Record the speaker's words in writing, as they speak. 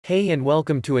Hey and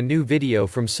welcome to a new video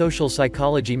from Social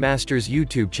Psychology Masters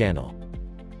YouTube channel.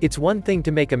 It's one thing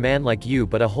to make a man like you,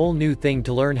 but a whole new thing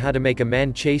to learn how to make a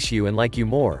man chase you and like you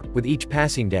more, with each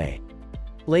passing day.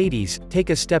 Ladies,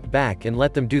 take a step back and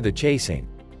let them do the chasing.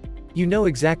 You know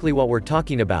exactly what we're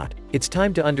talking about. It's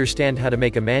time to understand how to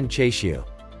make a man chase you.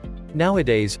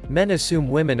 Nowadays, men assume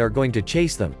women are going to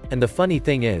chase them, and the funny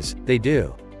thing is, they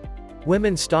do.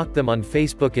 Women stalk them on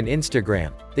Facebook and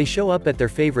Instagram, they show up at their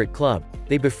favorite club,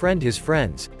 they befriend his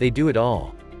friends, they do it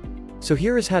all. So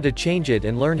here is how to change it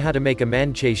and learn how to make a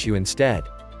man chase you instead.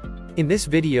 In this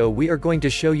video we are going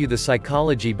to show you the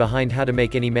psychology behind how to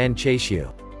make any man chase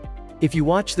you. If you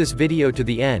watch this video to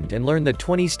the end and learn the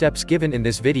 20 steps given in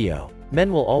this video,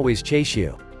 men will always chase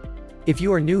you. If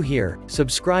you are new here,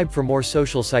 subscribe for more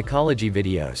social psychology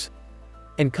videos.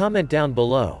 And comment down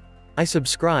below, "I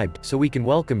subscribed," so we can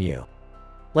welcome you.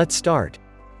 Let's start.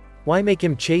 Why make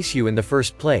him chase you in the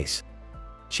first place?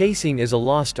 Chasing is a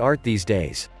lost art these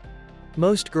days.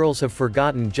 Most girls have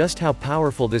forgotten just how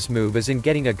powerful this move is in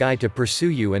getting a guy to pursue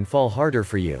you and fall harder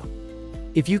for you.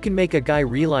 If you can make a guy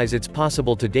realize it's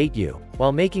possible to date you,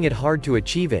 while making it hard to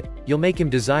achieve it, you'll make him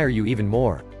desire you even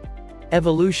more.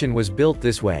 Evolution was built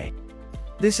this way.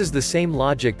 This is the same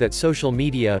logic that social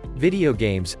media, video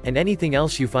games, and anything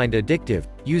else you find addictive,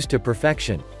 use to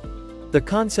perfection. The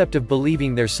concept of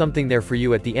believing there's something there for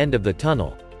you at the end of the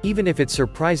tunnel, even if it's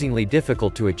surprisingly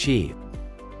difficult to achieve.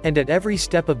 And at every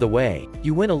step of the way,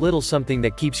 you win a little something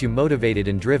that keeps you motivated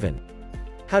and driven.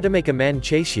 How to make a man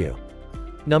chase you?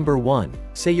 Number 1.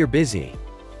 Say you're busy.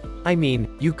 I mean,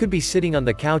 you could be sitting on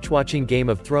the couch watching Game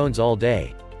of Thrones all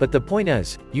day, but the point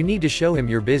is, you need to show him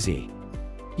you're busy.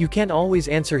 You can't always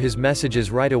answer his messages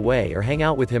right away or hang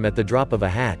out with him at the drop of a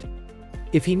hat.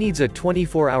 If he needs a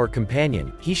 24-hour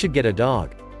companion, he should get a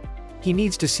dog. He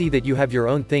needs to see that you have your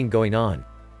own thing going on.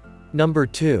 Number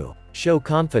 2. Show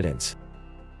confidence.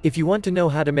 If you want to know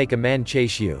how to make a man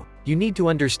chase you, you need to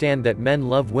understand that men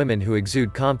love women who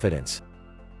exude confidence.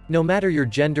 No matter your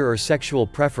gender or sexual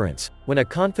preference, when a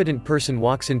confident person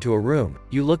walks into a room,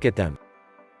 you look at them.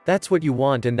 That's what you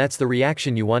want, and that's the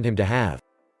reaction you want him to have.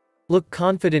 Look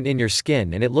confident in your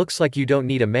skin and it looks like you don't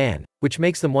need a man, which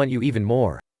makes them want you even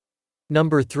more.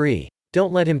 Number 3.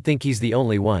 Don't let him think he's the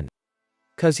only one.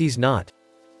 'Cause he's not.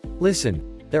 Listen,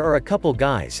 there are a couple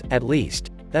guys, at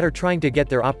least, that are trying to get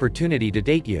their opportunity to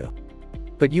date you.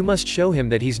 But you must show him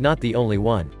that he's not the only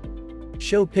one.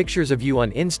 Show pictures of you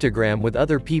on Instagram with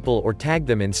other people or tag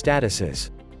them in statuses.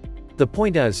 The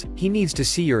point is, he needs to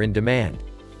see you're in demand.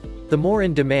 The more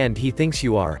in demand he thinks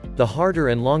you are, the harder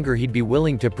and longer he'd be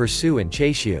willing to pursue and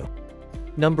chase you.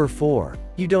 Number 4.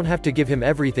 You don't have to give him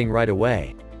everything right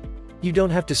away. You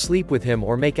don't have to sleep with him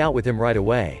or make out with him right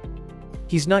away.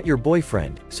 He's not your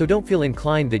boyfriend, so don't feel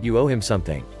inclined that you owe him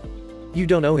something. You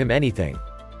don't owe him anything.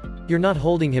 You're not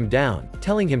holding him down,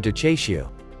 telling him to chase you.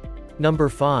 Number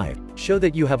 5. Show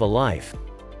that you have a life.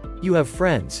 You have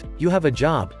friends, you have a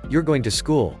job, you're going to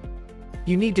school.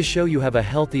 You need to show you have a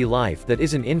healthy life that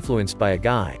isn't influenced by a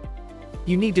guy.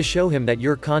 You need to show him that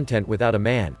you're content without a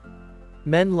man.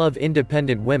 Men love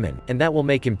independent women, and that will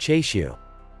make him chase you.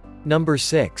 Number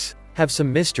 6. Have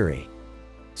some mystery.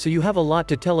 So you have a lot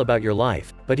to tell about your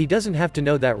life, but he doesn't have to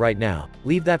know that right now,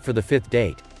 leave that for the 5th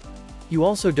date. You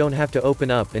also don't have to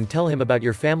open up and tell him about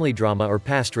your family drama or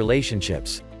past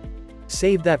relationships.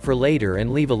 Save that for later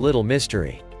and leave a little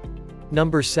mystery.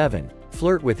 Number 7.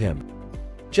 Flirt with him.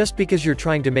 Just because you're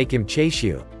trying to make him chase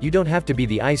you, you don't have to be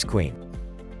the ice queen.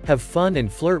 Have fun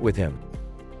and flirt with him.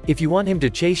 If you want him to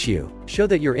chase you, show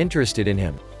that you're interested in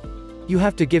him. You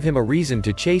have to give him a reason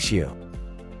to chase you.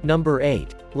 Number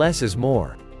 8. Less is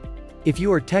more. If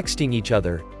you are texting each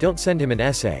other, don't send him an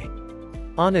essay.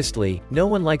 Honestly, no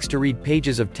one likes to read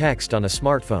pages of text on a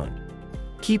smartphone.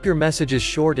 Keep your messages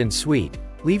short and sweet,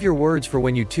 leave your words for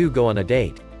when you two go on a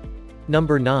date.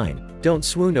 Number 9. Don't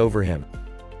swoon over him.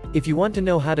 If you want to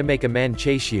know how to make a man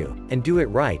chase you, and do it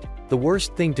right, the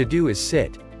worst thing to do is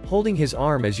sit, holding his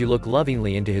arm as you look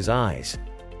lovingly into his eyes.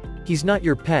 He's not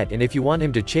your pet, and if you want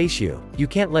him to chase you, you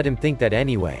can't let him think that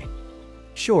anyway.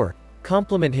 Sure,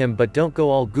 compliment him, but don't go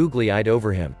all googly-eyed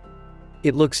over him.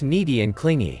 It looks needy and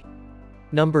clingy.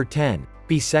 Number 10.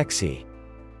 Be sexy.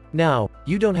 Now,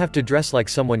 you don't have to dress like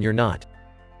someone you're not.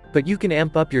 But you can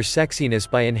amp up your sexiness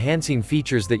by enhancing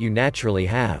features that you naturally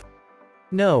have.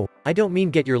 No, I don't mean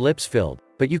get your lips filled,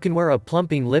 but you can wear a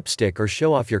plumping lipstick or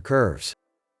show off your curves.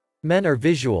 Men are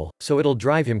visual, so it'll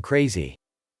drive him crazy.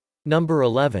 Number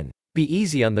 11. Be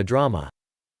easy on the drama.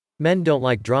 Men don't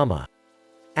like drama.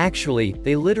 Actually,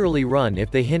 they literally run if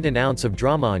they hint an ounce of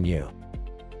drama on you.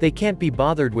 They can't be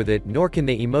bothered with it, nor can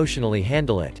they emotionally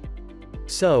handle it.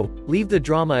 So, leave the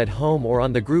drama at home or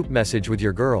on the group message with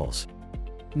your girls.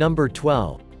 Number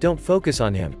 12. Don't focus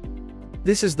on him.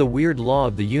 This is the weird law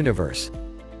of the universe.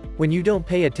 When you don't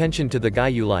pay attention to the guy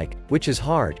you like, which is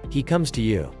hard, he comes to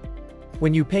you.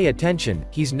 When you pay attention,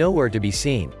 he's nowhere to be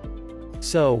seen.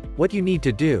 So, what you need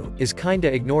to do, is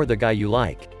kinda ignore the guy you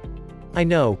like. I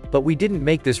know, but we didn't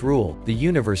make this rule, the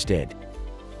universe did.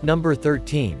 Number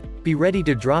 13. Be ready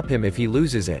to drop him if he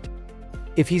loses it.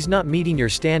 If he's not meeting your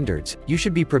standards, you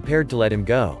should be prepared to let him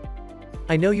go.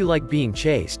 I know you like being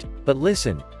chased, but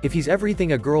listen, if he's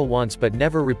everything a girl wants but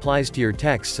never replies to your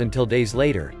texts until days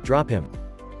later, drop him.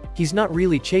 He's not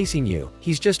really chasing you,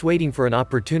 he's just waiting for an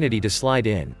opportunity to slide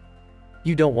in.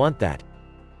 You don't want that.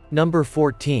 Number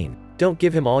 14. Don't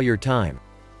give him all your time.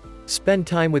 Spend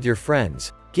time with your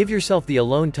friends, give yourself the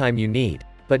alone time you need,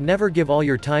 but never give all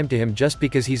your time to him just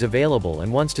because he's available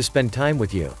and wants to spend time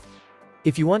with you.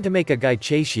 If you want to make a guy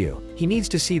chase you, he needs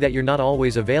to see that you're not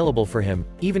always available for him,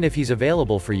 even if he's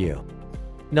available for you.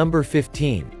 Number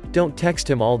 15. Don't text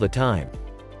him all the time.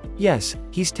 Yes,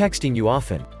 he's texting you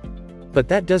often. But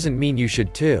that doesn't mean you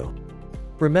should too.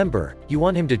 Remember, you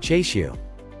want him to chase you.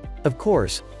 Of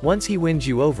course, once he wins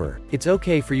you over, it's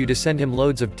okay for you to send him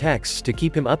loads of texts to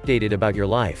keep him updated about your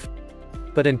life.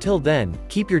 But until then,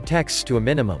 keep your texts to a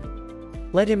minimum.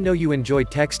 Let him know you enjoy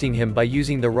texting him by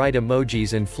using the right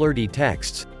emojis and flirty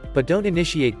texts, but don't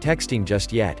initiate texting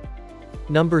just yet.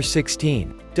 Number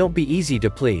 16. Don't be easy to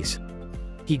please.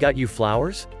 He got you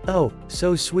flowers? Oh,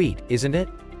 so sweet, isn't it?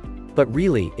 But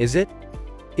really, is it?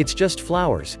 It's just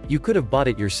flowers, you could have bought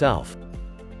it yourself.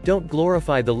 Don't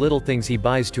glorify the little things he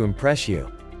buys to impress you.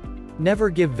 Never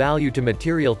give value to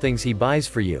material things he buys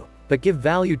for you, but give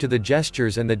value to the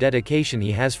gestures and the dedication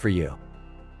he has for you.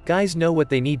 Guys know what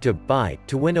they need to buy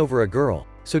to win over a girl,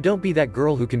 so don't be that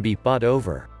girl who can be bought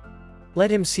over. Let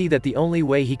him see that the only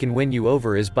way he can win you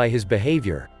over is by his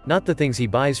behavior, not the things he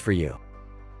buys for you.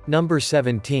 Number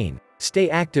 17. Stay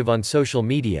active on social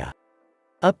media.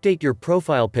 Update your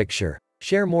profile picture,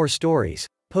 share more stories,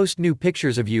 post new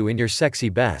pictures of you in your sexy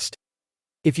best.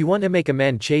 If you want to make a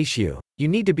man chase you, you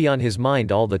need to be on his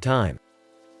mind all the time.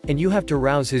 And you have to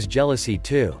rouse his jealousy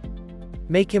too.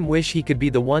 Make him wish he could be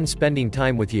the one spending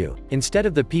time with you, instead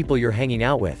of the people you're hanging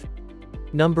out with.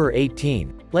 Number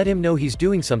 18. Let him know he's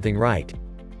doing something right.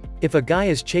 If a guy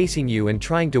is chasing you and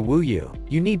trying to woo you,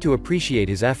 you need to appreciate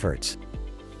his efforts.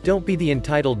 Don't be the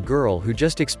entitled girl who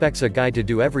just expects a guy to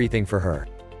do everything for her.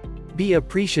 Be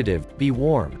appreciative, be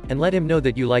warm, and let him know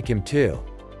that you like him too.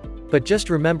 But just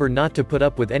remember not to put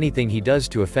up with anything he does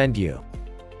to offend you.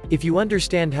 If you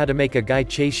understand how to make a guy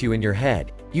chase you in your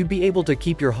head, you'd be able to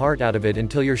keep your heart out of it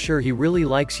until you're sure he really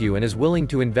likes you and is willing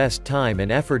to invest time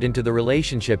and effort into the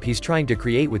relationship he's trying to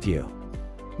create with you.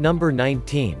 Number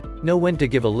 19. Know when to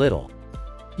give a little.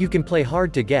 You can play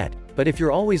hard to get, but if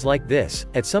you're always like this,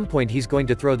 at some point he's going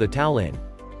to throw the towel in.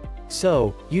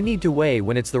 So, you need to weigh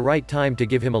when it's the right time to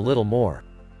give him a little more.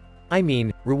 I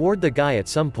mean, reward the guy at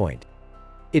some point.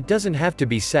 It doesn't have to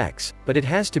be sex, but it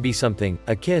has to be something,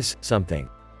 a kiss, something.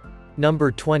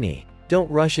 Number 20. Don't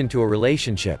rush into a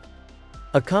relationship.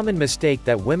 A common mistake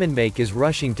that women make is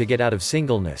rushing to get out of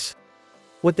singleness.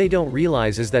 What they don't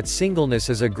realize is that singleness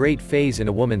is a great phase in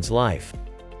a woman's life.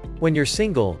 When you're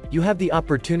single, you have the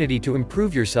opportunity to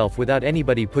improve yourself without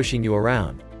anybody pushing you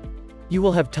around. You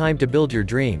will have time to build your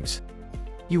dreams.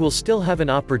 You will still have an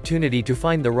opportunity to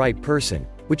find the right person,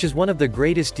 which is one of the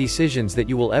greatest decisions that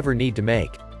you will ever need to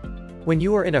make. When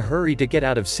you are in a hurry to get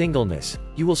out of singleness,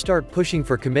 you will start pushing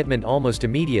for commitment almost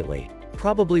immediately,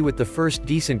 probably with the first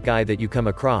decent guy that you come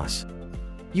across.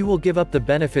 You will give up the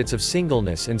benefits of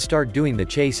singleness and start doing the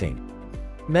chasing.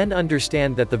 Men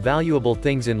understand that the valuable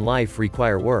things in life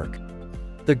require work.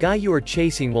 The guy you are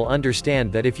chasing will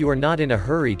understand that if you are not in a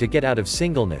hurry to get out of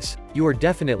singleness, you are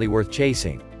definitely worth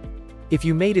chasing. If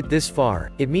you made it this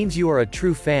far, it means you are a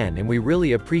true fan and we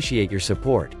really appreciate your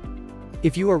support.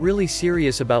 If you are really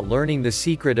serious about learning the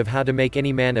secret of how to make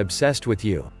any man obsessed with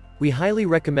you, we highly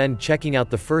recommend checking out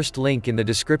the first link in the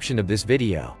description of this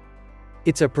video.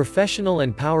 It's a professional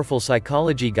and powerful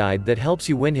psychology guide that helps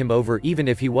you win him over even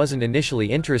if he wasn't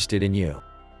initially interested in you.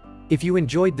 If you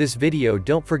enjoyed this video,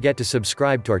 don't forget to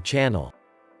subscribe to our channel.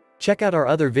 Check out our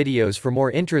other videos for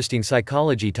more interesting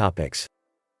psychology topics.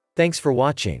 Thanks for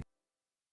watching.